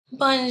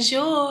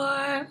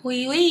Bonjour,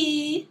 oui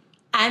oui,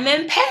 I'm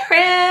in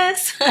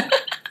Paris.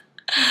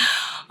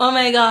 Oh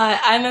my god,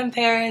 I'm in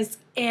Paris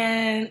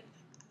and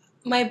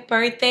my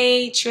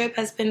birthday trip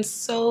has been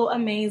so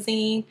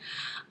amazing.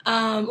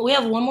 We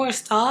have one more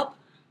stop,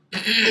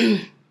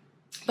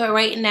 but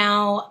right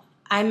now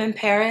I'm in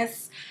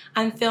Paris.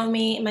 I'm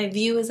filming. My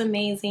view is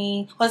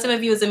amazing. Well, I say my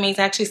view is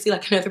amazing. I actually see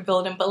like another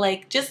building, but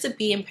like just to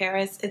be in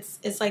Paris,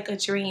 it's like a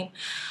dream.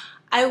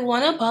 I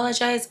want to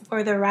apologize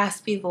for the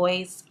raspy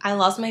voice. I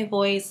lost my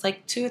voice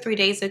like 2 or 3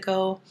 days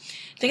ago.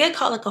 I think I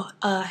caught like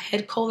a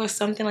head cold or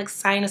something, like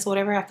sinus or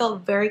whatever. I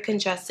felt very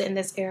congested in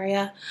this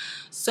area.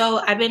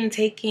 So I've been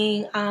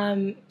taking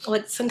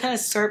like some kind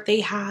of syrup they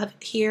have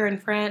here in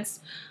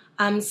France,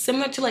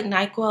 similar to like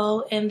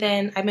NyQuil. And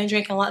then I've been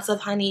drinking lots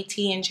of honey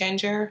tea and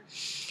ginger.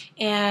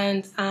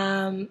 And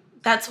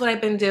that's what I've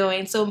been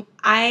doing. So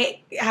I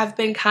have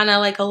been kind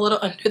of like a little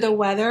under the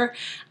weather.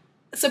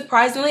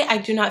 Surprisingly, I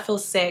do not feel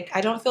sick.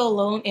 I don't feel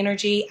low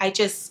energy. I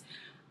just,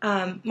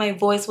 my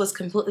voice was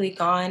completely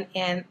gone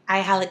and I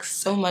had like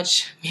so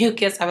much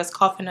mucus I was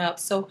coughing up.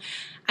 So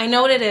I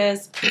know what it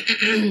is.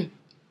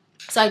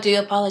 So I do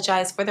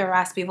apologize for the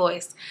raspy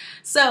voice.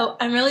 So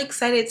I'm really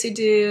excited to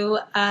do,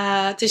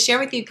 to share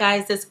with you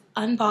guys this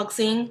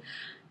unboxing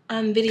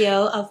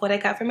video of what I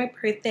got for my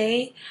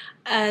birthday.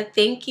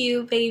 Thank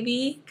you,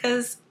 baby,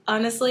 because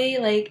honestly,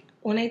 like,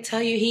 when I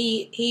tell you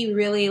he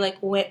really like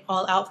went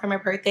all out for my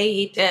birthday,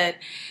 he did.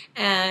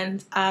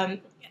 And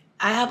I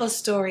have a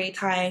story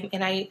time,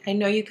 and I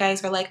know you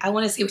guys are like, I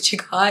want to see what you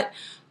got,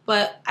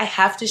 but I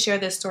have to share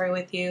this story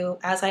with you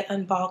as I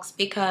unbox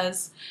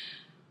because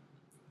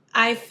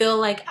I feel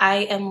like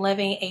I am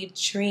living a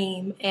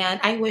dream, and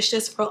I wish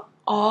this for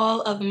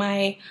all of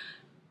my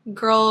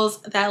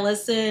girls that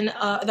listen,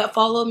 that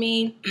follow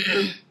me,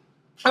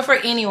 or for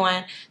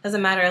anyone,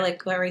 doesn't matter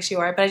like what race you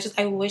are, but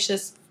I wish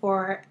this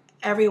for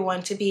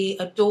everyone to be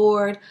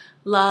adored,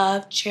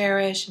 loved,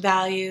 cherished,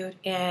 valued,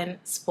 and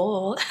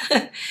spoiled.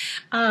 You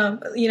know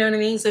what I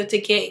mean? So to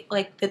get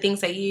like the things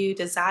that you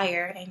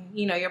desire, and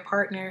you know your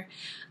partner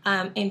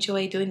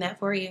enjoy doing that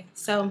for you.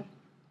 So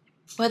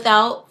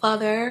without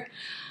further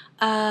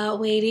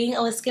waiting,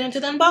 let's get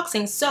into the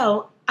unboxing.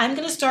 So I'm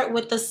gonna start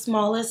with the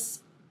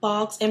smallest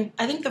box, and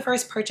I think the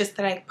first purchase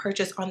that I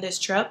purchased on this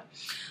trip.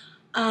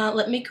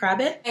 Let me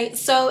grab it. Okay,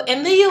 so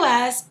in the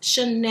US,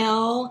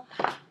 Chanel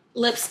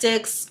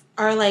lipsticks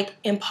are like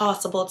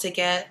impossible to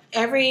get.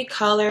 Every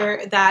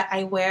color that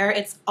I wear,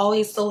 it's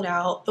always sold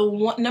out.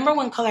 The number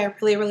one color I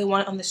really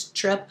wanted on this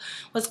trip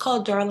was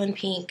called Darling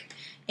Pink,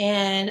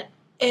 and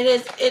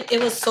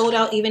it was sold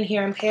out even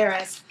here in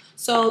Paris.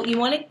 So you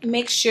want to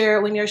make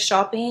sure when you're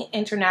shopping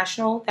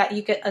international that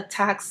you get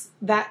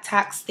that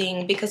tax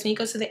thing, because when you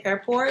go to the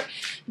airport,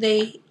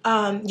 they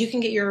you can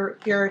get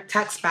your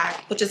tax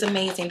back, which is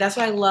amazing. That's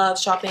why I love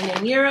shopping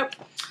in Europe.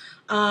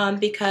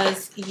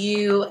 Because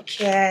you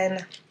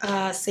can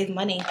save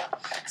money.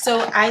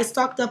 So I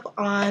stocked up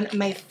on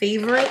my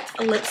favorite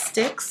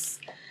lipsticks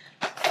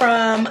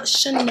from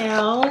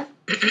Chanel.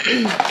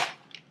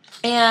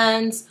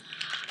 And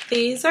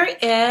these are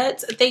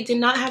it. They did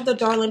not have the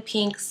Darling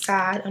Pink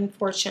sad,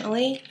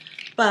 unfortunately.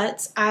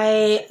 But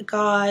I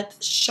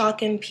got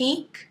Shock and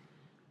Pink,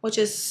 which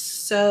is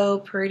so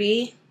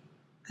pretty.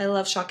 I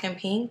love Shock and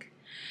Pink.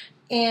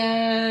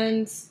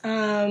 And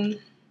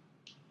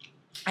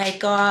I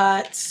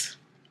got,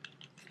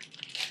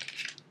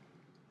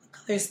 what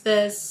color is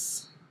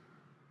this?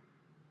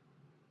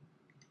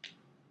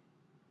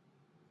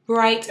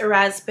 Bright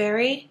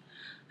Raspberry.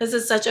 This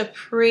is such a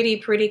pretty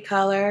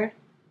color.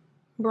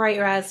 Bright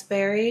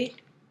Raspberry.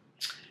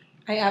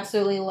 I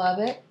absolutely love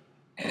it.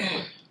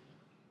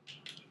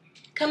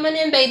 Coming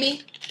in,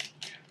 baby.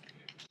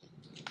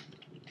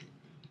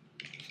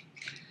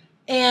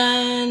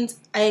 And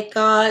I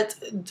got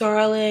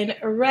Darling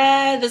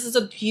Red. This is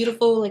a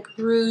beautiful like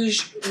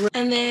rouge.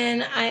 And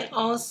then I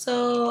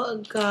also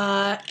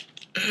got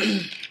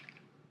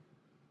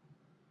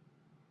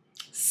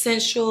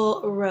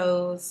Sensual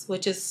Rose,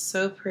 which is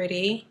so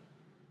pretty.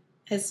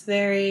 It's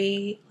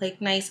very like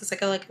nice. It's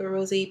like a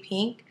rosy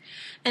pink.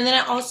 And then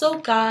I also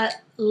got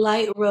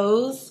Light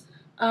Rose.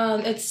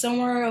 It's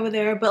somewhere over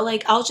there, but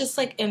like I'll just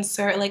like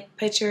insert like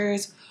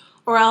pictures,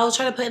 or I'll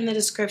try to put in the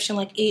description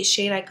like each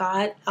shade I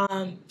got.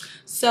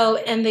 So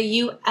in the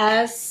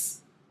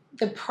US,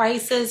 the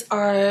prices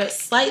are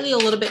slightly a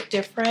little bit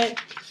different.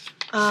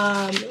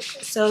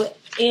 So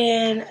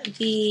in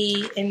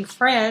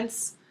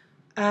France,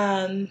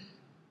 they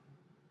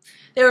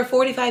were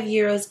 45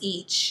 euros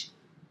each,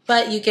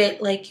 but you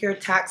get like your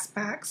tax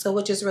back, so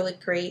which is really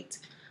great.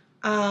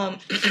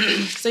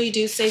 So you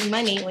do save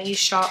money when you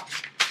shop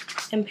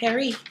in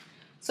Paris.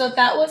 So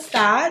that was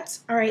that.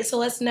 All right, so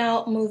let's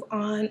now move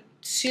on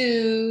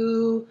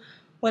to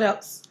what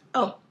else?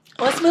 Oh,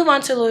 let's move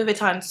on to Louis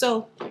Vuitton.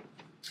 So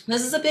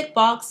this is a big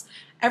box.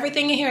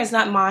 Everything in here is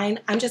not mine.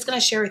 I'm just gonna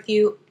share with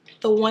you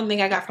the one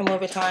thing I got from Louis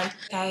Vuitton.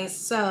 Okay,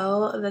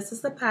 so this is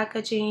the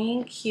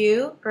packaging.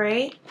 Cute,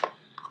 right?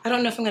 I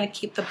don't know if I'm gonna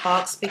keep the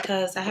box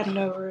because I have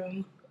no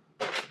room.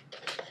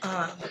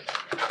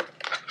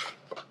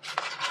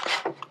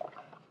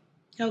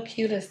 How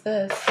cute is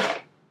this?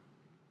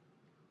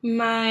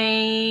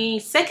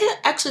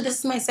 Actually this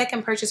is my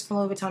second purchase from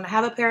Louis Vuitton. I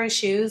have a pair of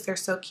shoes, they're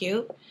so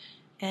cute.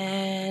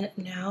 And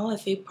now,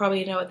 if you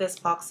probably know what this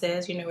box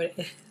is, you know what it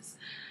is.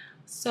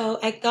 So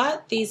I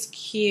got these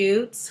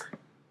cute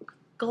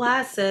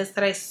glasses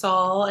that I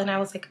saw, and I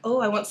was like,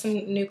 oh, I want some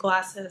new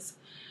glasses.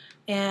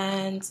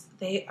 And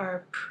they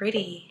are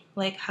pretty.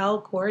 Like, how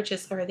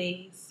gorgeous are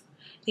these?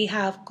 They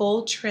have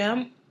gold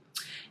trim,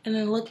 and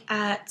then look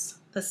at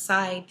the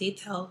side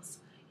details.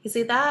 You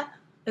see that?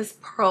 It's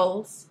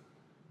pearls.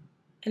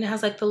 And it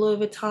has like the Louis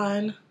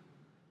Vuitton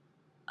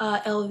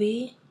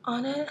LV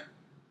on it.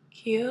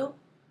 Cute.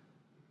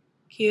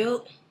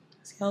 Cute.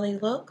 See how they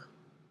look?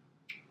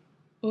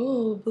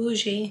 Ooh,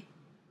 bougie.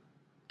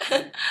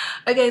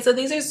 Okay, so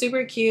these are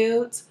super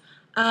cute.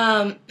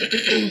 So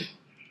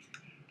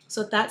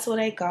that's what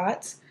I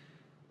got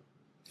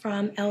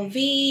from LV,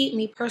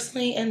 me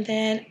personally. And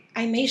then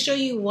I may show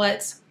you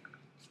what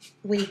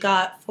we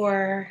got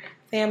for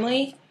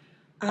family.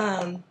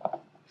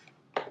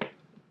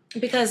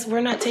 Because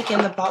we're not taking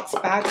the box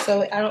back,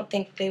 so I don't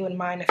think they would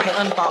mind if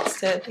I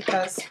unboxed it,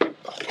 because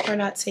we're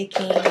not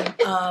taking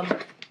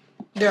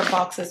their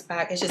boxes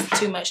back. It's just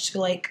too much to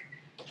like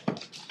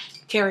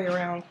carry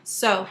around.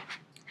 So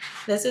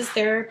this is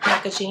their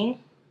packaging.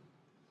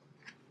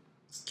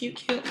 It's cute,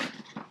 cute.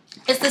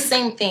 It's the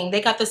same thing. They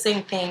got the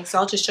same thing, so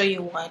I'll just show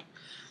you one.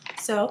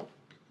 So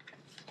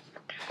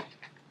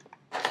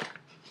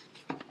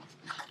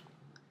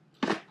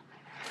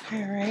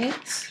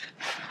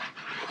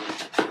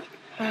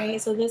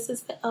Alright, so this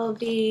is the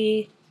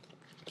LV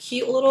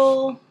cute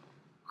little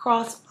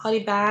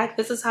crossbody bag.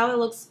 This is how it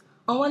looks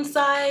on one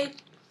side.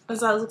 This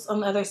is how it looks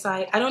on the other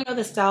side. I don't know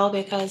the style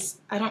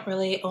because I don't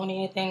really own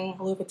anything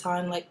Louis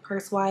Vuitton like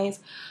purse-wise,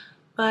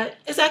 but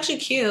it's actually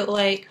cute.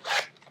 Like,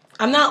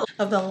 I'm not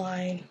of the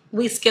line.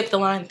 We skipped the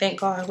line, thank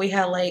God. We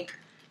had like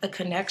a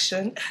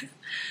connection.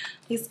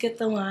 We skipped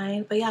the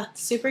line, but yeah,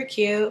 super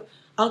cute.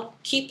 I'll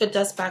keep the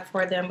dust bag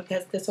for them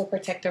because this will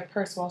protect their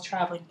purse while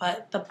traveling,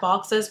 but the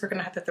boxes we're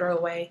gonna have to throw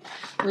away.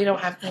 We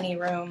don't have any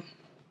room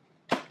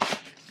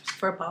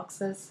for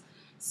boxes.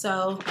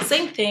 So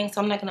same thing, so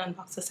I'm not gonna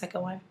unbox the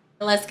second one.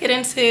 Let's get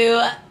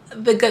into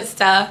the good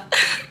stuff.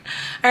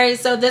 All right,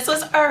 so this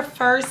was our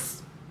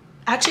first,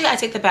 actually I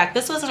take that back.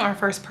 This wasn't our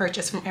first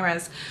purchase from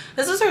Hermès.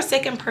 This was our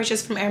second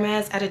purchase from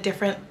Hermès at a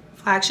different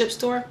flagship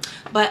store,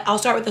 but I'll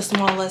start with the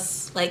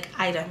smallest like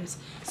items.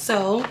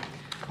 So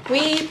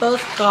we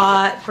both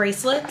got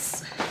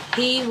bracelets.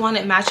 He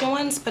wanted matching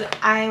ones, but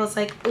I was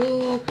like,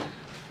 ooh,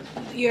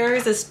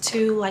 yours is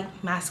too like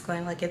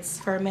masculine, like it's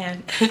for a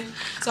man.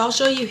 So I'll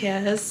show you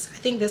his. I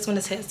think this one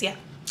is his, yeah.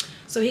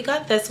 So he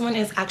got this one.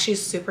 It's actually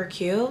super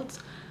cute.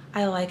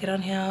 I like it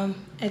on him.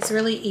 It's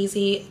really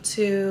easy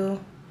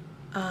to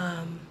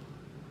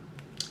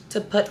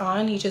put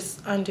on. You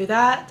just undo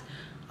that.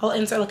 I'll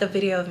insert like a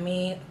video of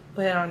me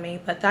with it on me,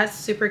 but that's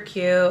super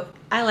cute.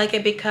 I like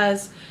it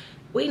because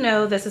we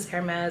know this is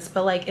Hermès,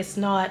 but like it's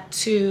not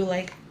too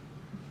like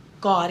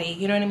gaudy,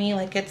 you know what I mean?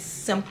 Like it's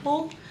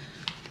simple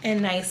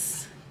and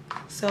nice.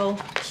 So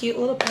cute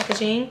little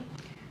packaging.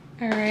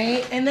 All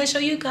right, and then show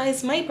you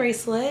guys my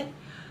bracelet.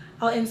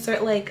 I'll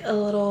insert like a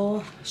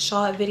little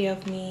short video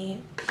of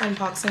me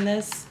unboxing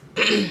this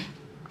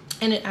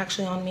and it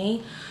actually on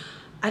me.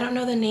 I don't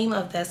know the name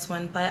of this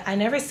one, but I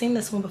never seen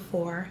this one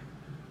before.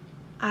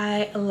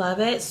 I love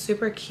it.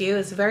 Super cute.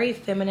 It's very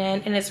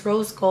feminine and it's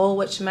rose gold,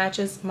 which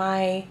matches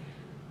my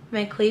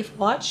Van Cleef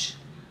watch.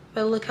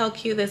 But look how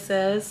cute this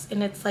is,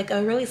 and it's like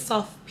a really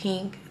soft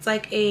pink. It's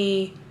like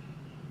a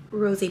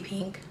rosy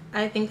pink.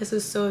 I think this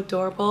is so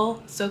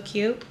adorable, so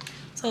cute.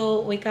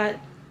 So we got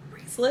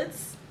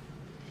bracelets.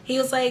 He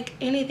was like,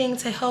 anything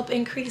to help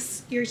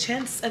increase your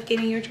chance of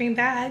getting your dream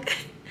bag.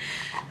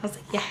 I was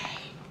like, yay.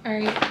 All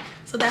right,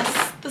 so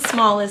that's the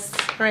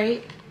smallest,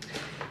 right?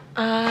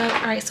 All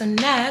right, so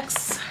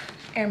next,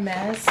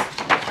 Hermès.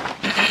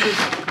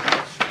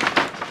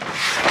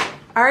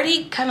 I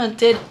already kind of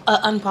did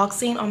an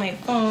unboxing on my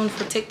phone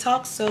for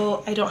TikTok,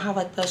 so I don't have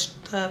like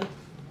the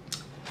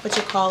what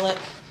you call it,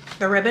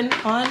 the ribbon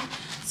on.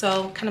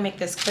 So kind of make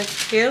this quick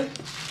too.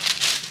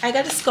 I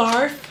got a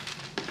scarf,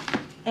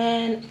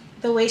 and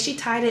the way she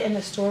tied it in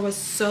the store was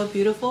so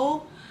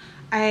beautiful.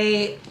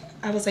 I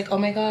was like, oh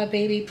my God,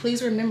 baby,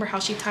 please remember how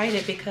she tied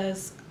it,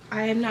 because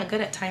I am not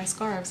good at tying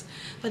scarves.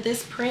 But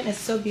this print is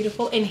so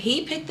beautiful, and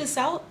he picked this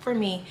out for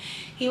me.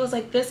 He was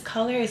like, this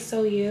color is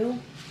so you.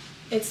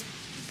 It's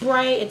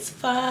bright, it's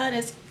fun,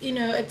 it's, you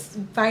know, it's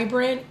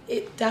vibrant.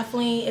 It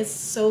definitely is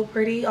so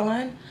pretty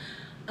on.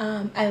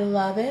 I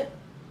love it.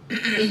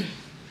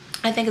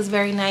 I think it's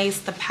very nice.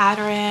 The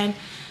pattern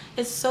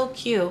is so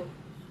cute.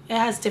 It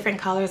has different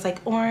colors like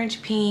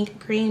orange, pink,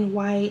 green,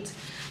 white,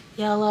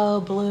 yellow,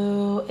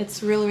 blue.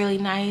 It's really, really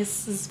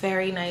nice. It's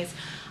very nice.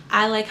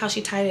 I like how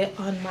she tied it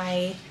on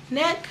my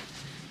neck,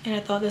 and I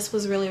thought this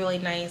was really, really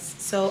nice.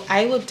 So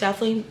I will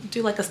definitely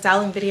do like a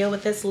styling video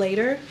with this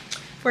later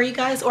for you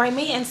guys, or I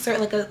may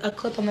insert like a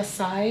clip on the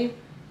side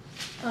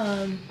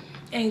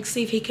and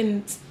see if he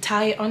can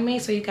tie it on me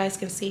so you guys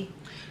can see.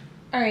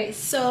 All right,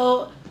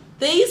 so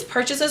these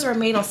purchases were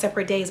made on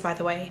separate days, by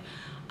the way.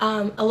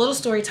 A little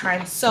story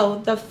time.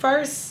 So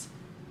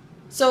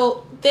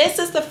this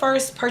is the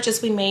first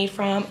purchase we made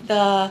from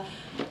the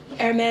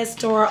Hermès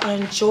store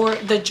on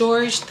the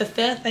George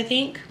V, I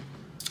think,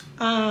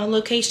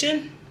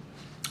 location.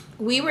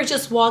 We were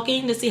just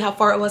walking to see how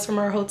far it was from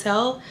our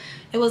hotel.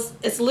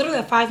 It's literally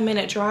a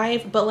 5-minute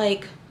drive, but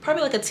like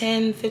probably like a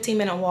 10-15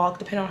 minute walk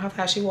depending on how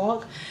fast you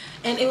walk.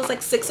 And it was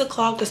like 6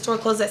 o'clock. The store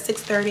closed at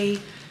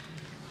 6:30.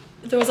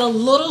 There was a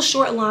little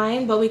short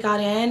line, but we got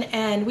in,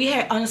 and we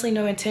had honestly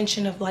no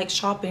intention of like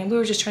shopping. We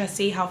were just trying to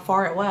see how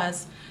far it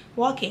was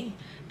walking.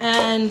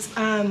 And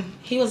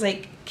he was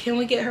like, can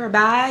we get her a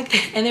bag?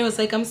 And they was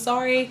like, I'm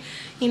sorry,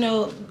 you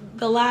know,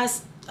 the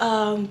last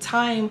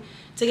time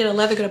to get a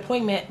leather good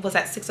appointment was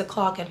at 6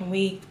 o'clock, and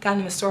we got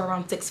in the store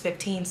around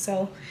 6:15.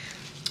 So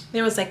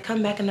there was like,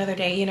 come back another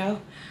day, you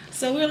know.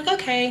 So we were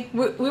like, okay.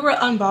 We were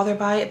unbothered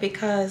by it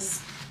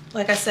because,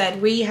 like I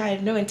said, we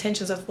had no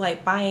intentions of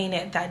like buying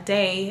it that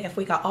day if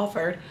we got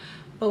offered,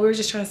 but we were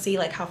just trying to see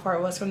like how far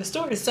it was from the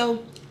store.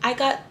 So I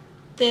got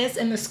this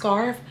and the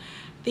scarf.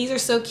 These are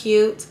so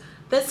cute.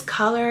 This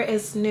color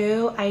is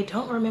new. I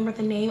don't remember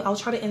the name. I'll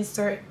try to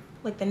insert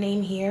like the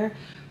name here,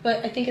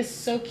 but I think it's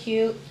so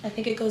cute. I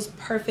think it goes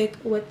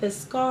perfect with this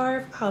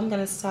scarf. I'm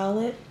gonna style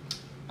it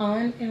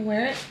on and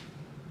wear it.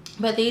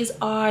 But these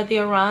are the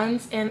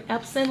Arons in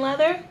Epsom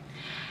leather.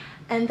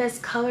 And this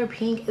color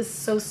pink is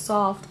so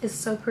soft. It's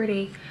so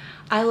pretty.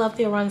 I love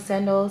the Aron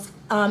sandals.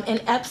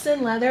 In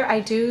Epsom leather, I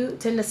do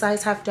tend to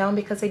size half down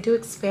because they do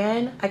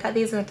expand. I got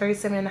these in a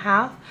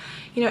 37.5.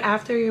 You know,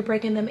 after you're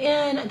breaking them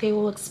in, they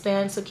will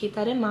expand, so keep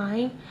that in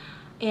mind.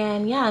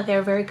 And yeah,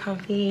 they're very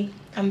comfy.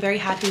 I'm very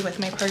happy with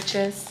my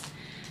purchase.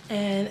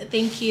 And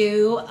thank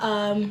you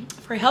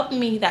for helping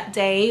me that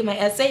day, my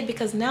essay,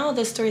 because now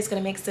this story is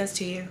going to make sense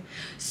to you.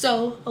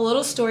 So, a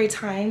little story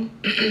time.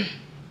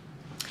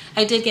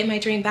 I did get my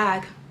dream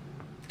bag.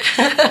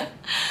 I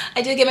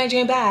did get my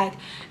dream bag.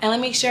 And let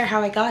me share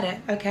how I got it,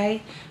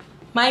 okay?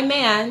 My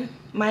man,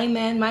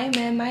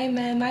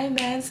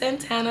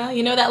 Santana.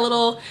 You know that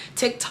little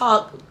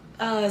TikTok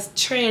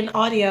trend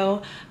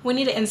audio? We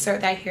need to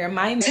insert that here.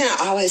 My man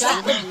always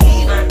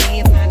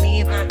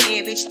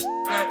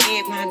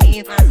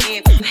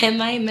and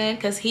my man,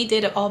 because he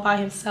did it all by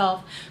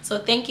himself. So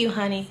thank you,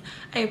 honey.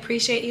 I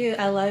appreciate you.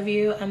 I love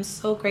you. I'm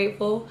so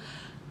grateful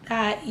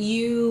that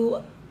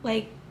you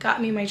like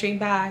got me my dream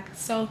bag.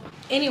 So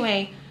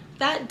anyway,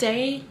 that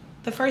day,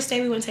 the first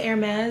day we went to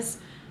Hermès,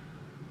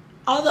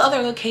 all the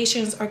other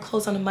locations are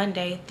closed on a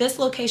Monday. This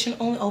location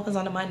only opens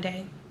on a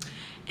Monday.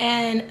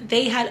 And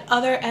they had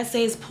other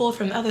essays pulled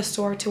from the other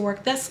store to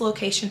work this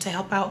location to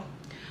help out.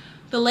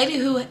 The lady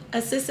who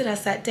assisted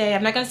us that day,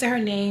 I'm not going to say her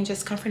name,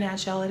 just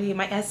confidentiality,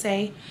 my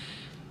essay,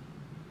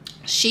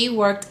 she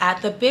worked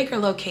at the bigger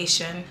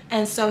location.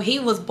 And so he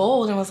was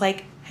bold and was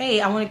like,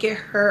 hey, I want to get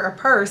her a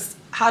purse.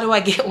 How do I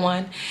get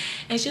one?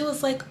 And she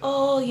was like,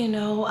 oh, you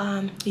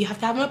know, you have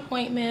to have an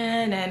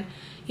appointment and,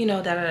 you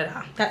know,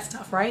 that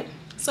stuff, right?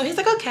 So he's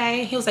like,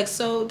 okay. He was like,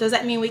 so does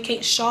that mean we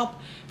can't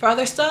shop for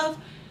other stuff?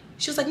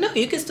 She was like, no,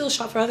 you can still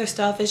shop for other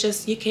stuff. It's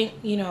just you can't,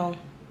 you know,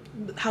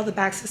 how the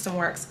bag system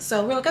works.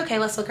 So we're like, okay,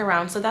 let's look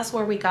around. So that's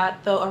where we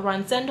got the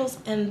Aron sandals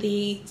and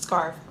the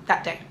scarf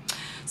that day.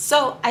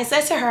 So I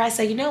said to her, I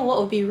said, you know what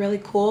would be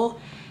really cool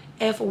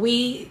if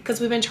we,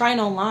 because we've been trying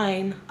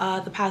online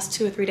the past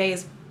 2 or 3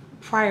 days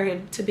prior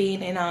to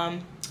being in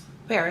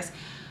Paris.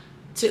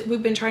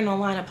 We've been trying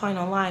online, applying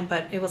online,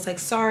 but it was like,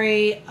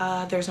 sorry,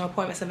 there's no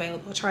appointments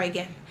available. Try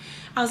again.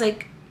 I was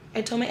like,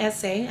 I told my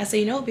essay, I said,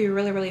 you know what would be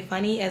really, really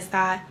funny is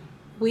that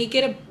we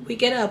get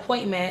an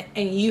appointment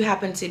and you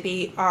happen to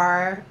be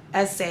our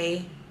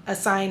essay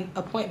assigned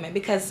appointment,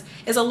 because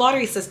it's a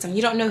lottery system.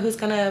 You don't know who's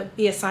gonna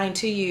be assigned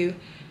to you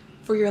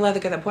for your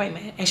leather good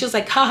appointment. And she was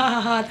like, ha ha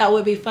ha ha, that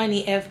would be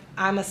funny if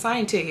I'm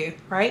assigned to you,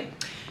 right?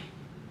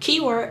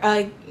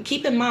 Keyword,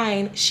 keep in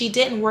mind, she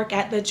didn't work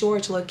at the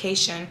George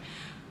location.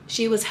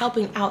 She was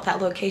helping out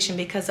that location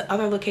because the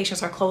other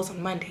locations are closed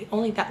on Monday.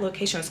 Only that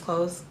location is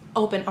closed,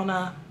 open on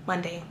a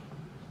Monday.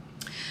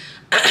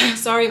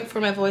 Sorry for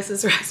my voice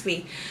is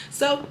raspy.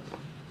 So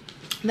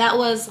that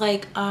was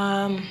like,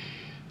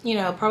 you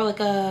know, probably like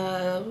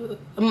a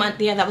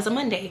month. Yeah, that was a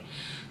Monday.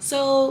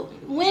 So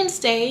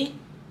Wednesday,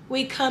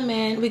 we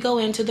go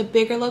into the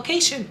bigger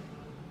location.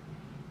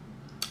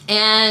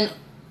 And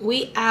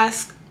we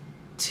ask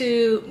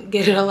to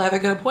get a leather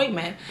good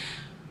appointment.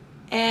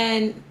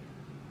 And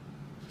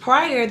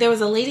prior, there was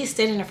a lady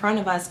standing in front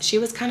of us. She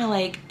was kind of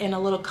like in a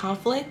little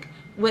conflict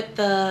with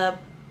the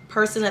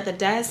person at the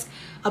desk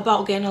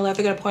about getting a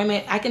leather good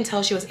appointment. I can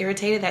tell she was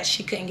irritated that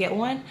she couldn't get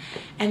one.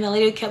 And the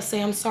lady kept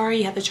saying, I'm sorry,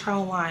 you have to try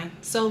online.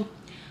 So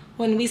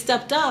when we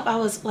stepped up, I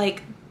was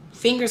like,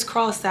 fingers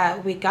crossed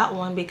that we got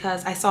one,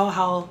 because I saw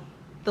how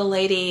the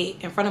lady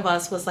in front of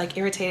us was like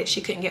irritated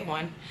she couldn't get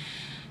one.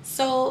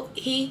 So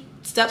he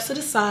steps to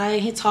the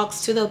side, he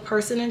talks to the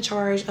person in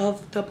charge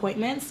of the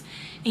appointments,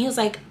 and he was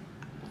like,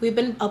 we've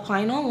been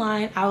applying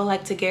online, I would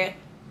like to get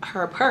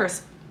her a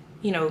purse,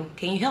 you know,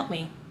 can you help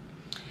me?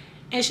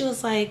 And she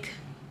was like,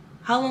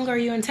 how long are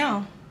you in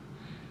town?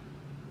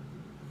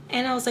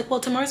 And I was like, well,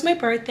 tomorrow's my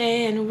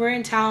birthday and we're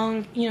in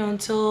town, you know,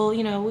 until,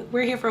 you know,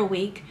 we're here for a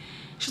week.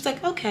 She was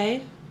like,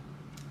 okay,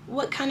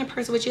 what kind of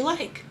purse would you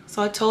like?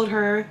 So I told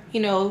her,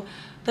 you know,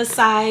 the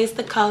size,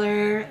 the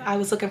color I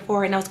was looking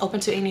for, and I was open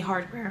to any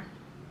hardware.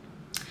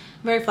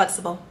 Very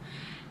flexible.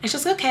 And she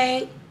was like,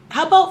 okay,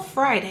 how about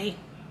Friday?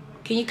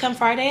 Can you come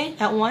Friday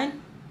at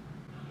 1?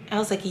 I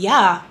was like,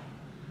 yeah.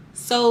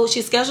 So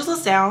she schedules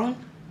us down,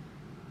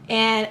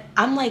 and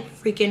I'm like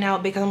freaking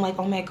out because I'm like,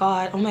 oh my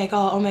God, oh my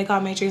God, oh my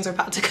God, my dreams are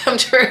about to come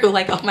true.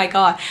 Like, oh my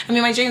God. I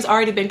mean, my dreams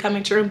already been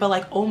coming true, but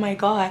like, oh my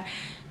God,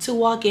 to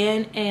walk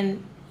in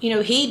and, you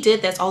know, he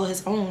did this all on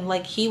his own.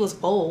 Like, he was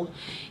bold.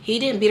 He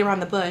didn't beat around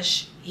the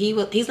bush.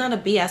 He's not a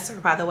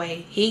BSer, by the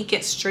way. He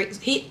gets straight,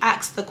 he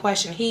asks the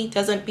question. He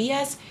doesn't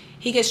BS,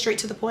 he gets straight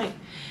to the point.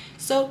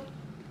 So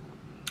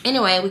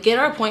anyway, we get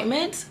our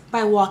appointment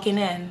by walking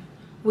in.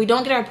 We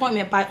don't get our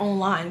appointment by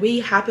online. We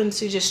happen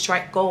to just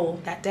strike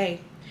gold that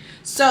day.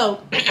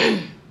 So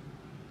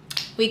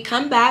we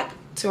come back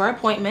to our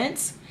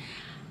appointments.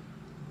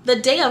 The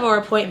day of our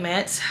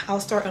appointment, I'll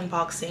start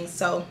unboxing.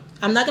 So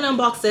I'm not gonna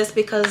unbox this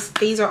because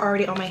these are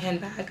already on my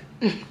handbag.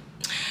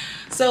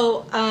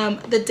 So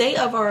the day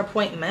of our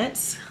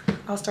appointment,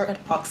 I'll start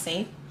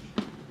unboxing.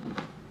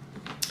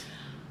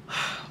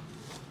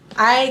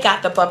 I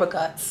got the bubble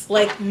guts.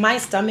 Like, my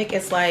stomach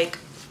is like,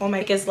 oh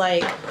my, is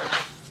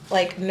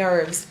like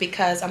nerves,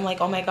 because I'm like,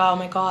 oh my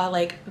God,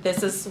 like,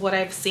 this is what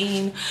I've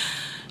seen.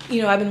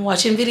 You know, I've been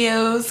watching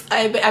videos,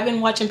 I've been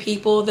watching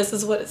people, this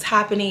is what is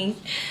happening.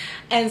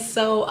 And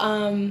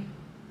so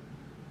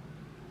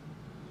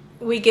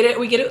we get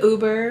an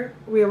Uber,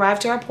 we arrive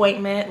to our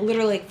appointment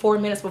literally like 4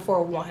 minutes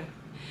before 1.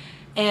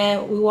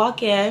 And we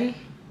walk in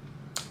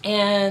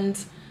and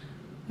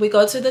we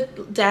go to the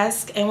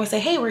desk and we say,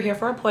 hey, we're here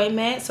for an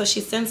appointment. So she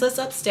sends us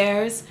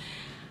upstairs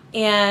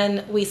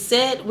and we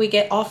sit, we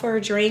get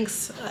offered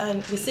drinks,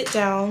 and we sit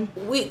down.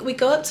 We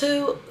go up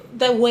to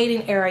the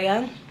waiting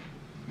area.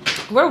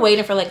 We're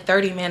waiting for like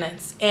 30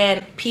 minutes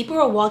and people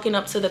are walking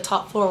up to the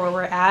top floor where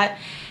we're at.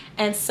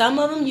 And some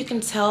of them, you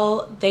can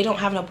tell they don't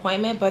have an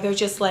appointment, but they're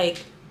just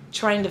like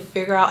trying to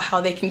figure out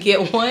how they can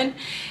get one.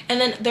 And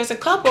then there's a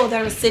couple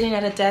that are sitting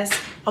at a desk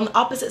on the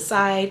opposite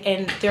side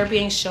and they're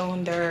being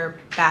shown their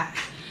bag.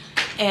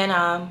 And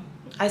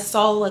I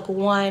saw like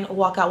one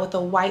walk out with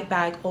a white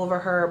bag over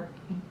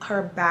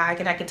her bag,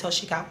 and I could tell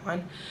she got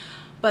one.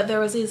 But there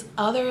was these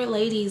other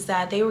ladies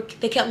that they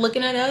kept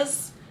looking at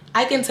us.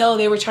 I can tell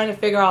they were trying to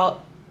figure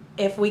out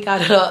if we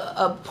got an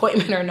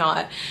appointment or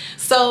not.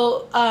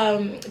 So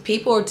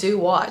people do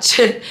watch.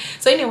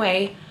 So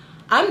anyway,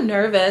 I'm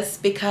nervous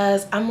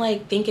because I'm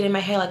like thinking in my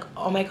head like,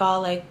 oh my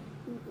God, like,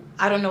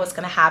 I don't know what's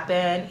gonna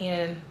happen.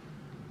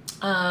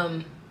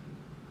 And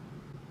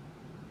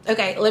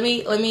okay, let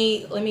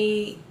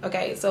me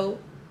okay, so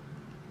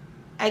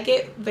I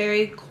get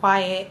very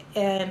quiet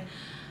and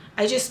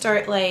I just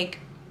start like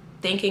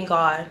thanking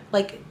God,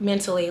 like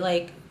mentally,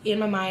 like in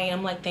my mind,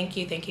 I'm like, thank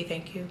you,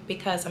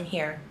 because I'm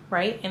here,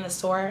 right? In the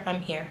store,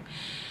 I'm here.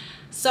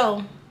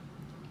 So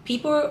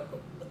people,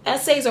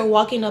 essays are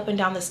walking up and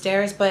down the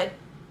stairs, but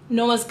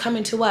no one's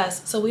coming to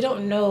us. So we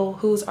don't know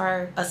who's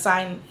our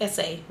assigned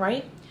essay,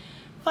 right?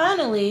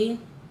 Finally,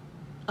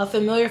 a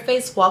familiar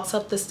face walks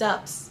up the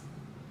steps.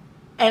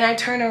 And I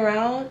turn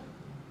around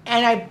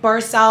and I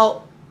burst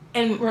out,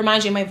 and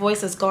remind you, my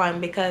voice is gone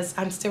because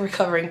I'm still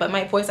recovering, but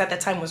my voice at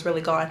that time was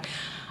really gone.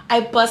 I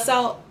bust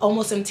out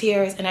almost in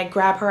tears and I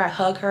grab her, I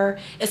hug her.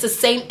 It's the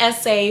same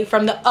essay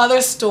from the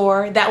other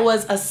store that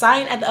was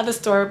assigned at the other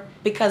store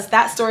because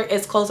that store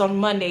is closed on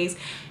Mondays,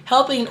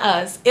 helping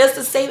us. It's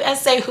the same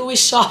essay who we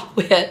shopped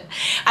with.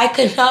 I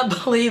could not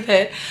believe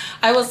it.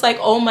 I was like,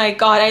 oh my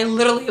God. I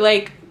literally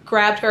like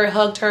grabbed her,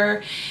 hugged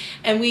her,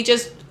 and we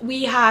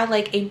had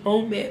like a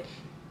moment.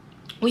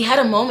 We had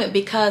a moment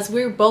because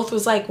we both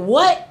was like,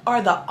 what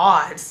are the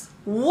odds?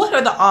 What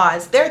are the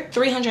odds? There are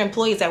 300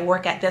 employees that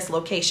work at this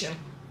location.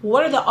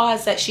 What are the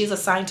odds that she's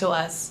assigned to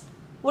us?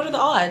 What are the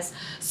odds?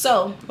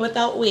 So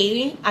without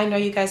waiting, I know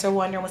you guys are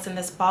wondering what's in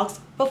this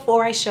box.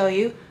 Before I show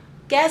you,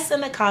 guess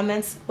in the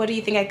comments, what do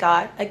you think I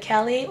got? A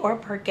Kelly or a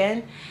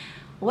Birkin?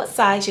 What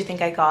size you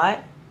think I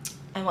got?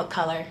 And what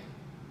color?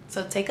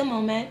 So take a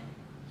moment.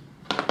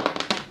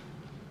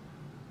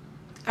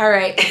 All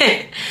right,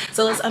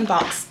 so let's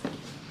unbox.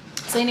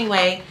 So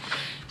anyway,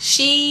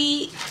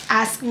 she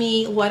asked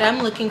me what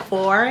I'm looking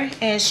for,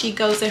 and she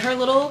goes in her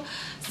little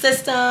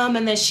system,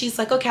 and then she's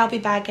like, okay, I'll be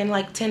back in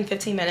like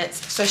 10-15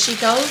 minutes. So she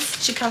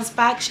goes, she comes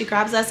back, she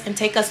grabs us and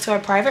takes us to our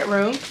private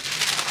room.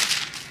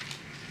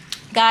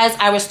 Guys,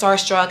 I was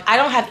starstruck. I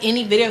don't have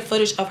any video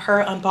footage of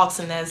her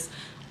unboxing this.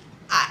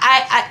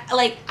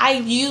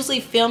 I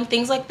usually film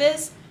things like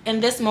this. In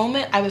this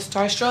moment, I was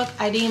starstruck.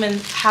 I didn't even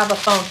have a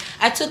phone.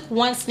 I took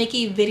one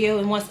sneaky video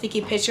and one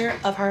sneaky picture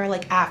of her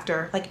like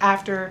after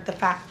the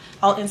fact.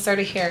 I'll insert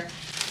it here.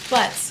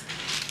 But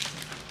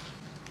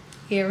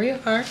here we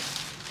are.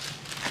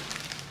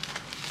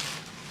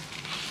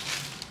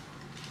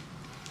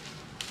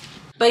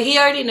 But he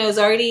already knows.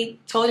 I already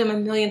told him a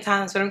million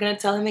times, but I'm gonna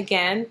tell him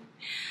again.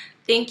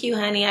 Thank you,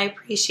 honey. I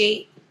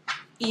appreciate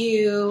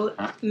you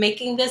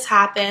making this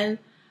happen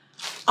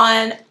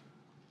on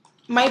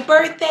my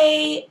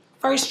birthday,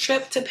 first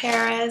trip to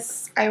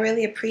Paris. I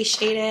really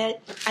appreciate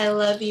it. I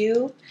love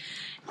you.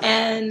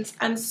 And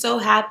I'm so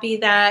happy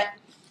that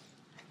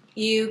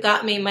you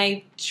got me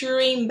my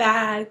dream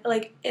bag.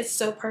 Like, it's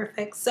so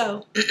perfect.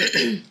 So,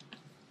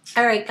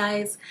 all right,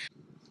 guys.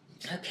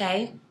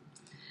 Okay.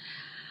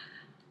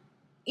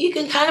 You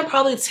can kind of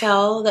probably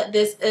tell that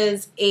this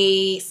is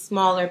a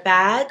smaller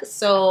bag.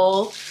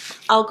 So,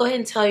 I'll go ahead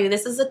and tell you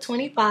this is a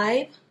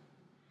 25.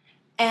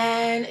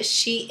 And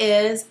she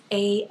is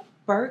a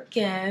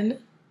Birkin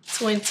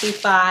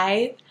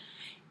 25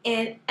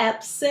 in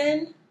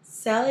Epsom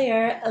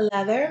cellular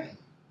leather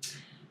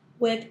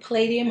with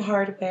palladium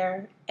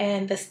hardware,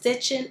 and the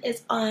stitching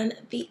is on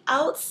the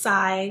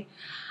outside.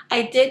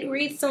 I did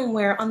read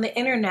somewhere on the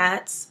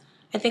internet,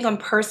 I think on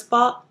Purse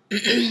blog,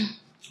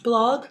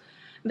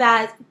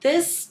 that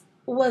this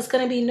was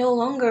going to be no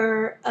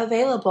longer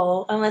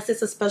available unless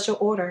it's a special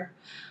order.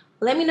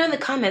 Let me know in the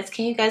comments.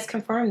 Can you guys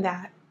confirm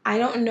that? I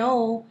don't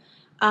know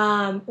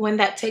when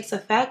that takes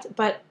effect,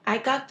 but I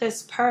got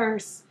this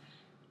purse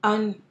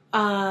on,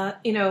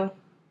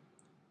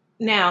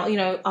 now,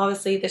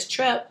 obviously this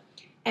trip,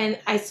 and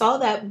I saw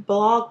that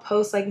blog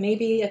post like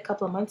maybe a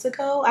couple of months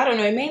ago. I don't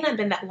know. It may not have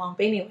been that long,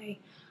 but anyway,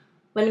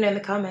 let me know in the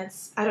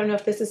comments. I don't know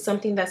if this is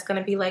something that's going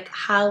to be like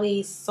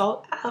highly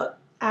sought out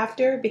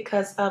after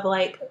because of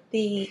like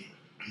the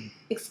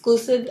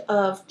exclusive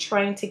of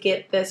trying to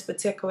get this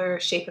particular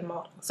shape and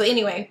model. So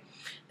anyway,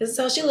 this is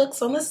how she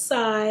looks on the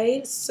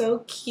side. So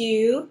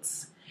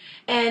cute.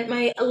 And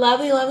my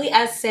lovely, lovely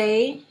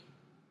essay,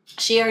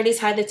 she already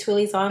had the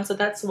twillies on, so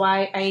that's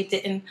why I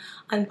didn't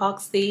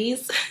unbox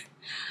these.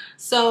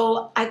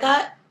 So I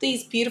got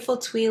these beautiful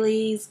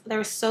twillies.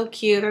 They're so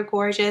cute. They're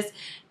gorgeous.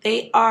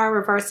 They are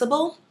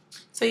reversible.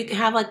 So you can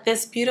have like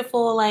this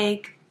beautiful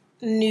like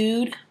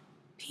nude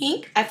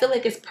pink. I feel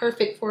like it's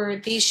perfect for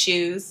these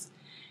shoes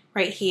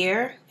right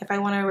here if I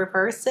want to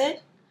reverse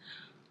it.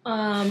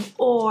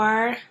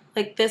 Or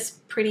like this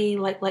pretty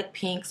like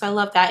pink. So I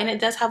love that. And it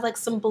does have like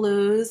some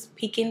blues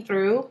peeking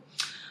through.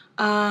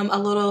 A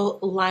little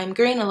lime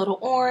green, a little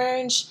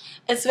orange.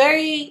 It's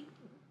very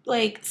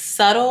like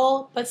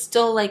subtle, but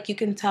still like you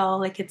can tell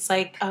like it's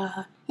like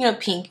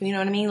pink, you know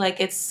what I mean?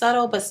 Like it's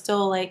subtle but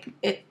still like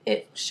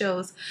it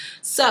shows.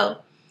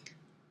 So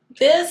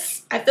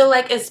this I feel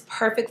like is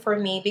perfect for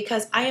me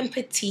because I am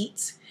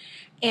petite,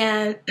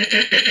 and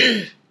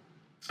again,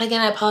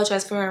 I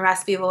apologize for my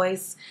raspy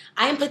voice.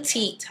 I am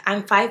petite.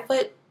 I'm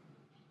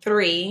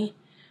 5'3",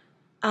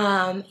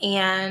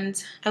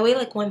 and I weigh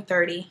like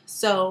 130.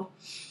 So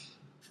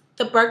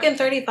the Birkin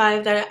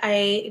 35 that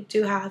I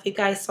do have, you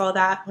guys saw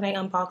that when I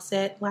unboxed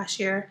it last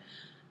year.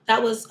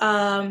 That was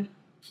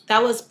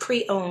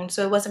pre-owned,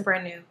 so it wasn't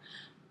brand new.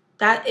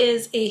 That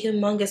is a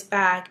humongous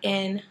bag,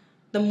 and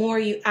the more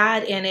you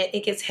add in it,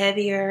 it gets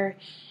heavier.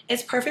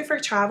 It's perfect for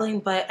traveling,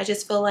 but I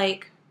just feel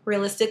like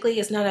realistically,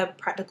 it's not a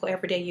practical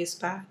everyday use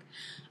bag.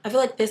 I feel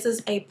like this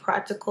is a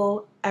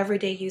practical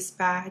everyday use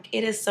bag.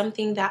 It is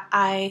something that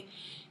I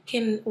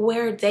can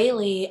wear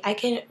daily. I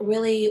can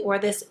really wear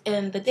this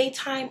in the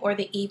daytime or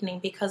the evening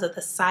because of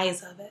the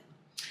size of it.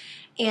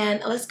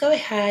 And let's go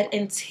ahead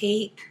and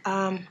take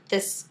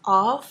this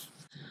off.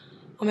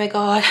 Oh my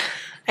god,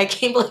 I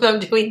can't believe I'm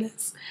doing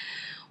this.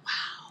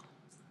 Wow.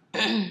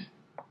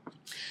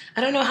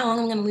 I don't know how long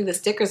I'm gonna leave the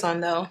stickers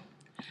on though.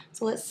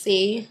 So let's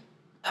see.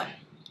 Oh,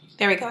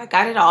 there we go, I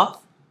got it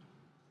off.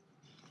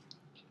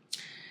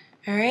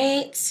 All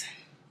right.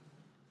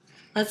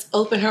 Let's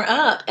open her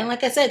up. And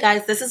like I said,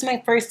 guys, this is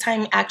my first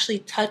time actually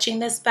touching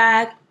this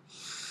bag,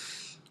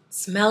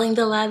 smelling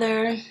the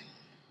leather,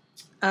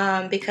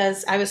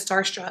 because I was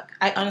starstruck.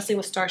 I honestly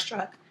was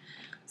starstruck.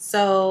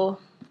 So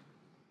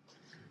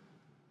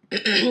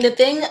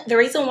the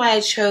reason why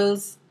I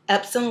chose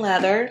Epsom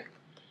leather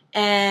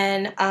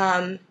and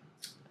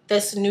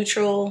this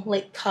neutral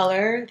like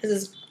color, this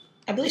is,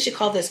 I believe she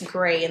called this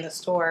gray in the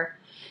store,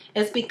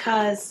 is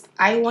because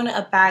I wanted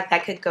a bag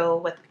that could go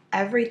with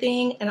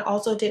everything, and I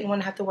also didn't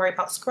want to have to worry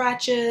about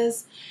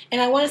scratches,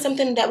 and I wanted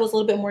something that was a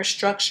little bit more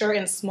structured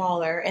and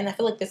smaller, and I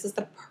feel like this is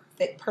the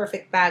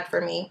perfect bag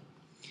for me.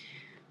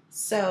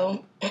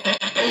 So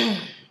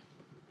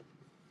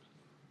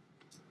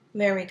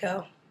there we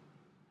go.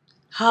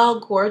 How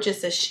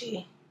gorgeous is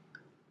she?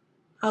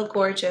 How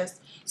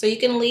gorgeous. So you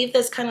can leave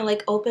this kind of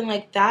like open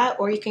like that,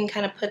 or you can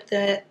kind of put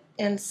the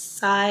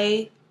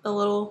inside the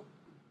little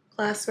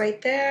glass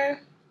right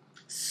there.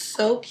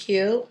 So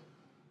cute.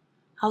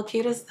 How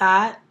cute is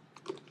that?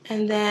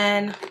 And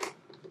then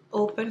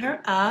open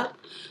her up.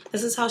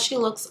 This is how she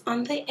looks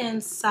on the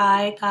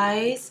inside,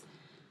 guys.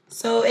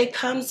 So it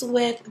comes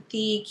with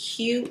the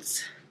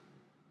cute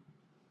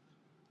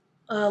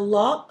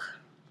lock,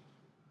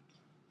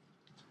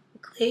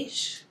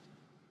 cleach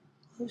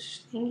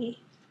thingy.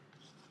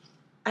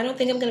 I don't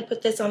think I'm going to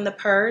put this on the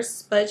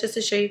purse, but just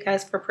to show you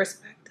guys for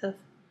perspective.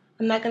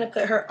 I'm not going to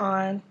put her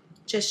on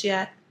just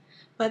yet,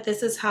 but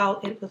this is how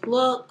it would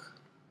look,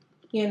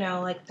 you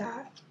know, like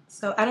that.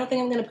 So I don't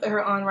think I'm going to put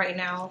her on right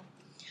now.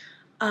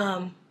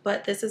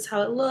 but this is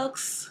how it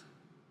looks.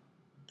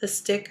 The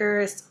sticker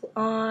is still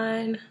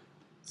on.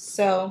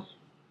 So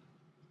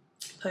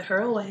put her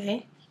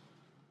away,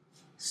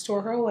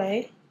 store her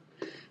away.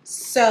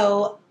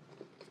 So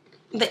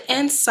the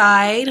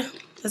inside,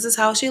 this is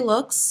how she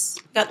looks.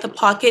 Got the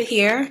pocket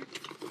here.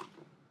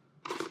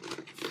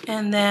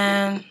 And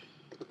then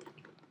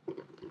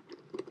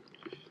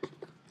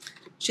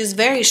she's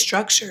very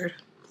structured,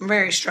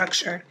 very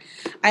structured.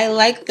 I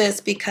like this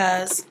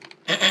because,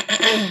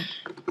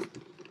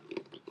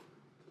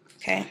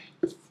 okay,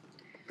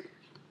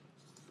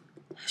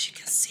 as you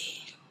can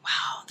see,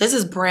 wow, this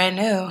is brand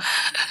new.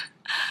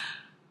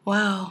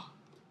 Wow,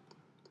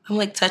 I'm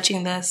like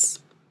touching this.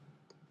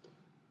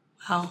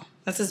 Wow,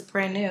 this is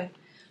brand new.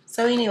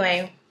 So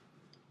anyway,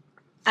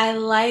 I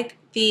like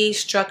the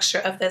structure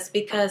of this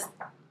because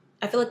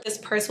I feel like this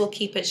purse will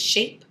keep its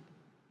shape.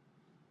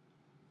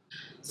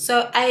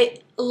 So I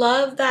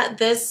love that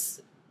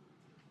this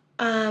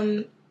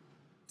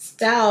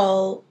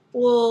style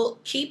will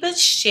keep its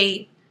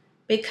shape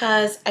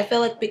because I feel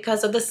like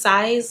because of the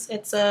size,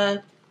 it's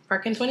a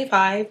Birkin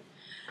 25,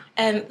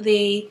 and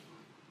the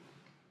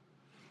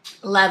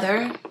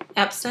leather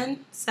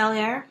Epsom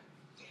Sellier,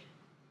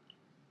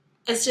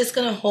 it's just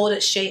gonna hold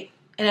its shape,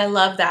 and I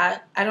love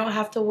that. I don't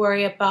have to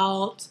worry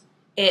about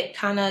it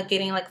kind of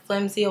getting like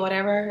flimsy or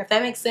whatever, if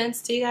that makes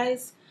sense to you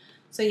guys.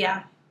 So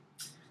yeah,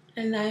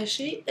 and there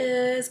she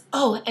is.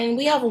 Oh, and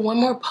we have one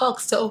more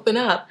box to open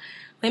up.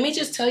 Let me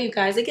just tell you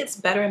guys, it gets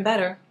better and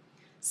better.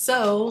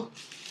 So,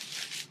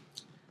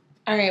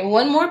 all right,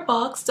 one more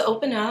box to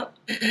open up.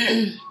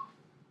 I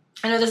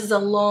know this is a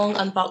long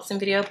unboxing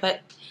video,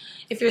 but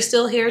if you're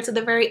still here to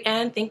the very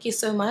end, thank you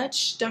so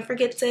much. Don't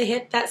forget to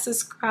hit that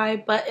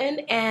subscribe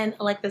button and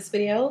like this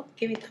video.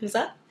 Give me a thumbs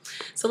up.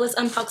 So let's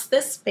unbox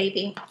this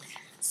baby.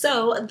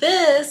 So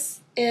this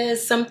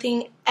is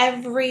something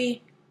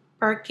every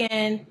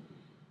Birkin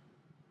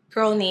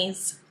girl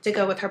needs to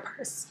go with her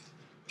purse,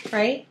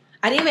 right?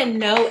 I didn't even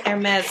know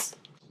Hermès,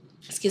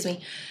 excuse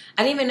me,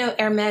 I didn't even know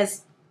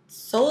Hermès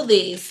sold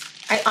these.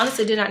 I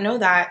honestly did not know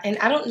that. And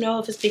I don't know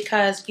if it's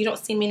because you don't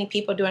see many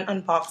people doing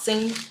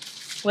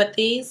unboxing with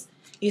these.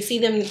 You see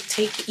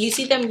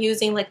them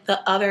using like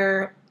the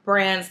other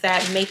brands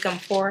that make them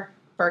for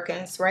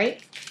Birkins,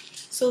 right?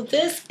 So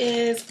this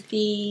is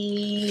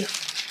the,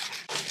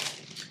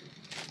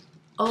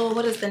 oh,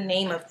 what is the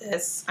name of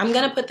this? I'm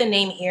gonna put the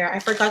name here. I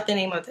forgot the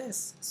name of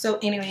this. So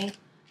anyway,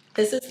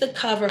 this is the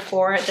cover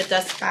for it, the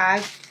dust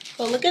bag.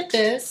 But look at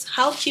this.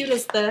 How cute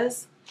is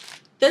this?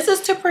 This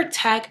is to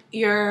protect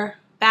your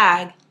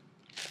bag.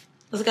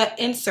 It's like an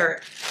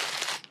insert.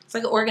 It's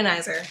like an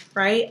organizer,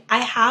 right? I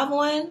have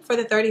one for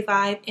the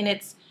 35 and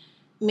it's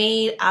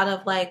made out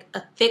of like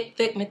a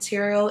thick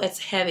material. It's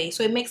heavy,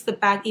 so it makes the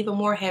bag even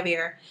more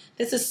heavier.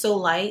 This is so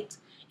light,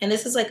 and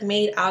this is like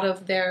made out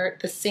of the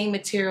same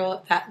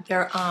material that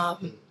their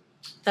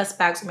dust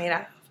bags are made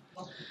out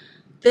of.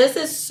 This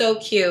is so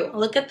cute.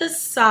 Look at the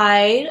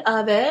side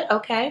of it,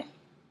 okay?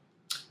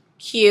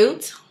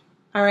 Cute,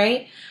 all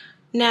right?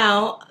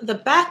 Now, the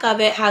back of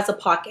it has a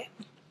pocket,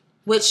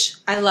 which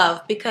I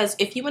love because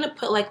if you want to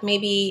put like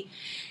maybe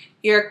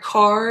your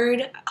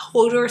card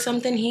holder or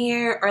something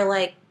here, or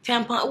like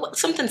tampon,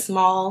 something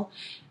small,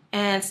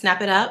 and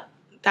snap it up,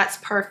 that's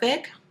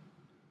perfect,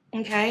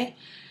 okay?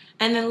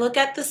 And then look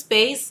at the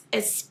space,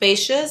 it's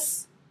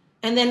spacious.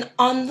 And then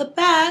on the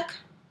back,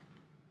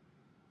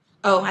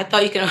 oh, I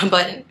thought you could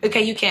unbutton.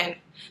 Okay, you can.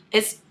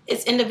 It's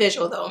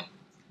individual though.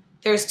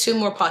 There's 2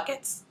 more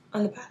pockets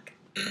on the back.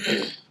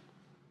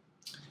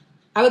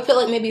 I would put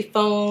like maybe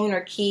phone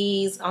or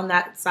keys on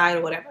that side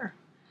or whatever.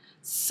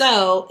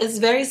 So it's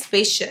very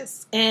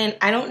spacious, and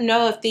I don't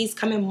know if these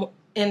come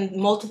in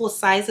multiple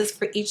sizes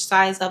for each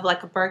size of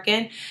like a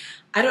Birkin.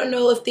 I don't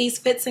know if these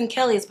fits in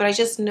Kelly's, but I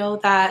just know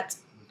that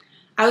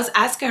I was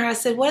asking her, I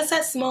said, what is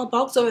that small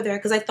box over there?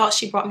 Because I thought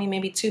she brought me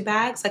maybe 2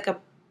 bags, like I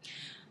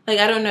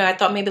don't know, I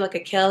thought maybe like a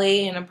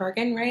Kelly and a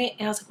Birkin, right?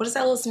 And I was like, what is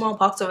that little small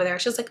box over there?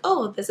 She was like,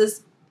 oh, this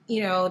is,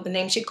 you know, the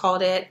name she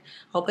called it.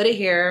 I'll put it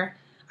here.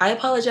 I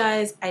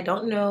apologize, I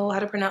don't know how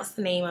to pronounce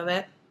the name of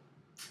it.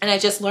 And I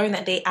just learned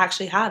that they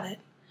actually have it.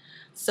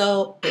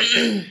 So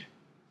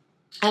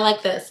I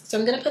like this. So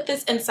I'm going to put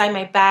this inside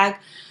my bag.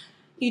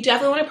 You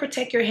definitely want to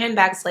protect your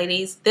handbags,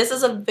 ladies. This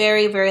is a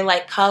very, very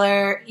light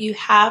color. You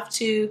have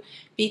to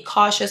be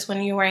cautious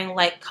when you're wearing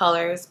light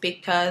colors,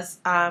 because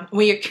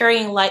when you're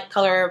carrying light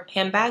color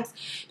handbags,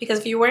 because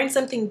if you're wearing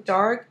something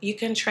dark, you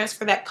can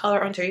transfer that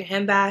color onto your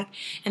handbag,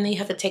 and then you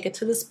have to take it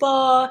to the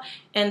spa,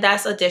 and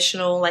that's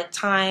additional like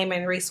time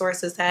and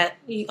resources that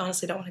you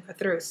honestly don't want to go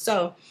through.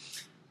 So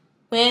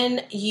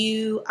when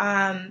you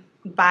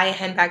buy a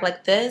handbag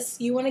like this,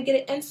 you want to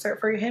get an insert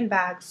for your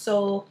handbag.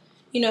 So,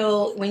 you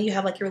know, when you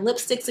have like your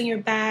lipsticks in your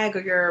bag,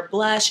 or your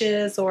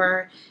blushes,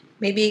 or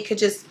maybe it could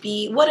just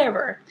be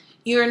whatever,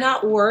 you're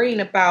not worrying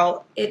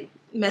about it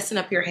messing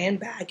up your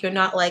handbag. You're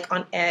not like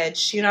on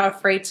edge. You're not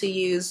afraid to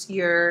use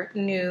your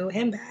new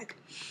handbag.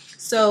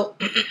 So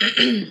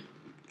I'm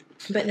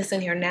putting this in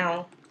here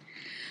now.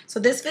 So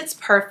this fits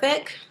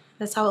perfect.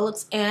 That's how it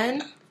looks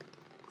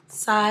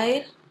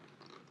inside.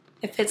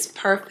 It fits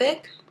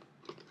perfect.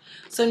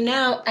 So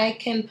now I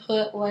can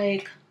put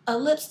like a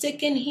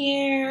lipstick in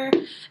here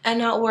and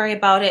not worry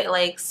about it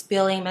like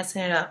spilling,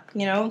 messing it up,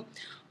 you know?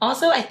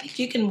 Also, I think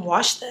you can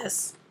wash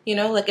this, you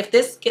know? Like if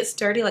this gets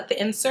dirty, like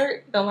the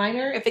insert, the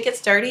liner, if it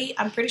gets dirty,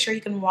 I'm pretty sure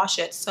you can wash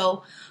it.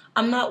 So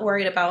I'm not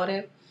worried about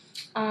it.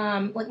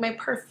 Like my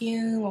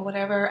perfume or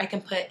whatever, I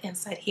can put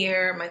inside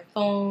here. My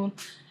phone,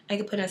 I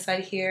can put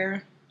inside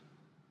here.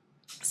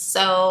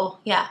 So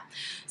yeah,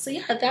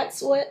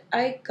 that's what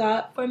I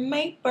got for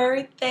my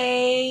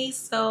birthday.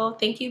 So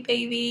thank you,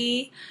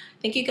 baby.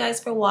 Thank you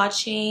guys for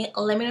watching.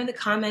 Let me know in the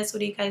comments, what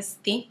do you guys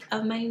think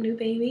of my new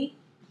baby?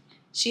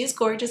 She is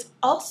gorgeous.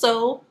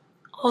 Also,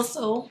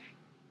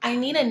 I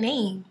need a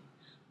name.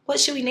 What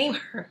should we name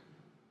her?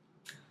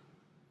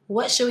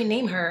 What should we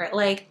name her?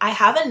 Like, I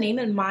have a name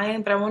in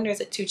mind, but I wonder,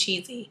 is it too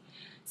cheesy?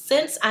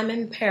 Since I'm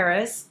in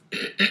Paris,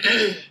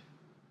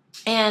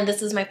 and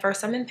this is my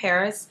first time in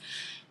Paris,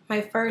 my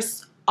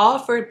first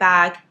offered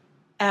bag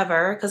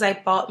ever, because I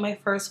bought my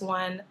first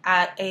one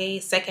at a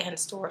secondhand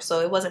store, so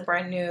it wasn't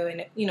brand new,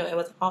 and it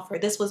wasn't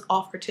offered. This was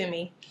offered to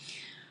me.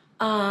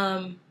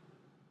 I'm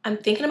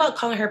thinking about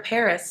calling her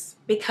Paris,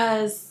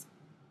 because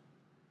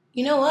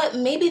you know what?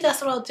 Maybe that's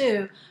what I'll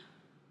do.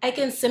 I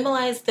can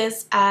symbolize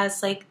this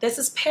as like, this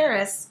is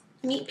Paris.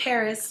 Meet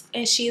Paris,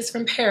 and she is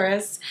from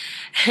Paris,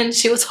 and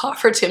she was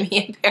offered to me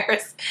in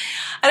Paris.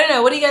 I don't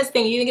know. What do you guys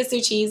think? You think it's too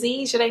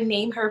cheesy? Should I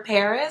name her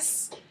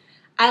Paris?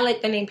 I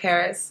like the name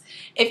Paris.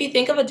 If you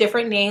think of a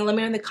different name, let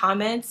me know in the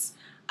comments.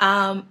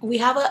 We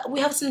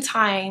have some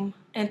time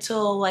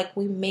until like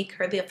we make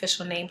her the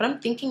official name, but I'm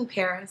thinking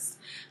Paris.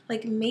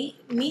 Like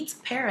meet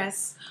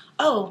Paris.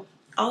 Oh,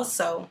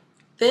 also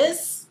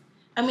this.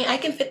 I mean, I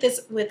can fit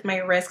this with my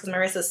wrist because my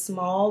wrist is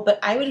small, but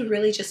I would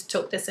really just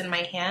tote this in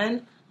my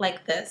hand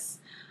like this.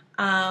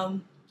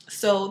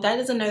 So that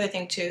is another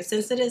thing too.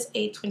 Since it is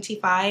a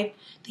 25,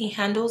 the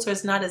handles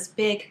are not as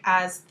big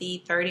as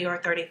the 30 or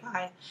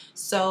 35.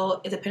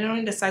 So depending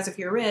on the size of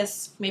your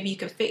wrist, maybe you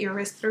can fit your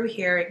wrist through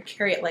here and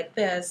carry it like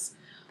this,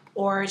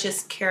 or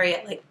just carry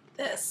it like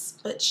this,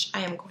 which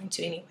I am going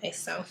to anyway.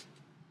 So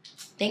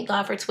thank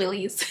God for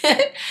Twillies.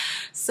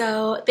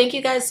 So thank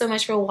you guys so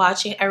much for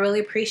watching. I really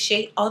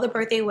appreciate all the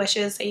birthday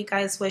wishes that you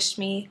guys wished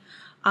me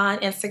on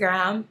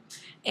Instagram.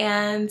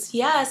 And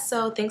yeah,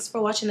 so thanks for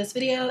watching this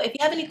video. If you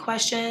have any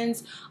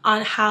questions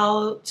on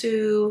how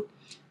to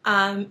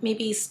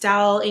maybe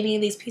style any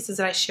of these pieces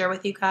that I share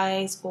with you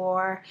guys,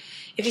 or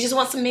if you just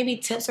want some maybe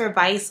tips or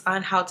advice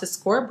on how to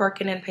score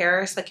Birkin in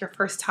Paris, like your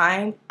first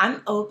time,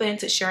 I'm open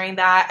to sharing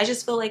that. I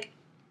just feel like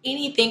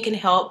anything can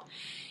help.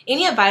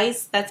 Any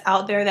advice that's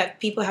out there that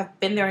people have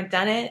been there and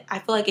done it, I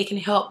feel like it can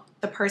help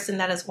the person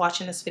that is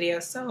watching this video.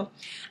 So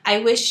I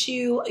wish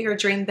you your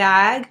dream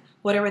bag,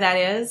 whatever that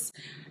is.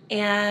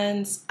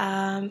 And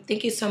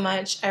thank you so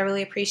much. I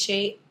really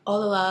appreciate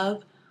all the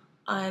love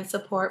and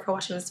support for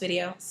watching this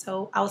video.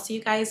 So I'll see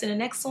you guys in the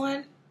next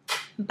one.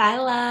 Bye,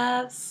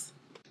 loves.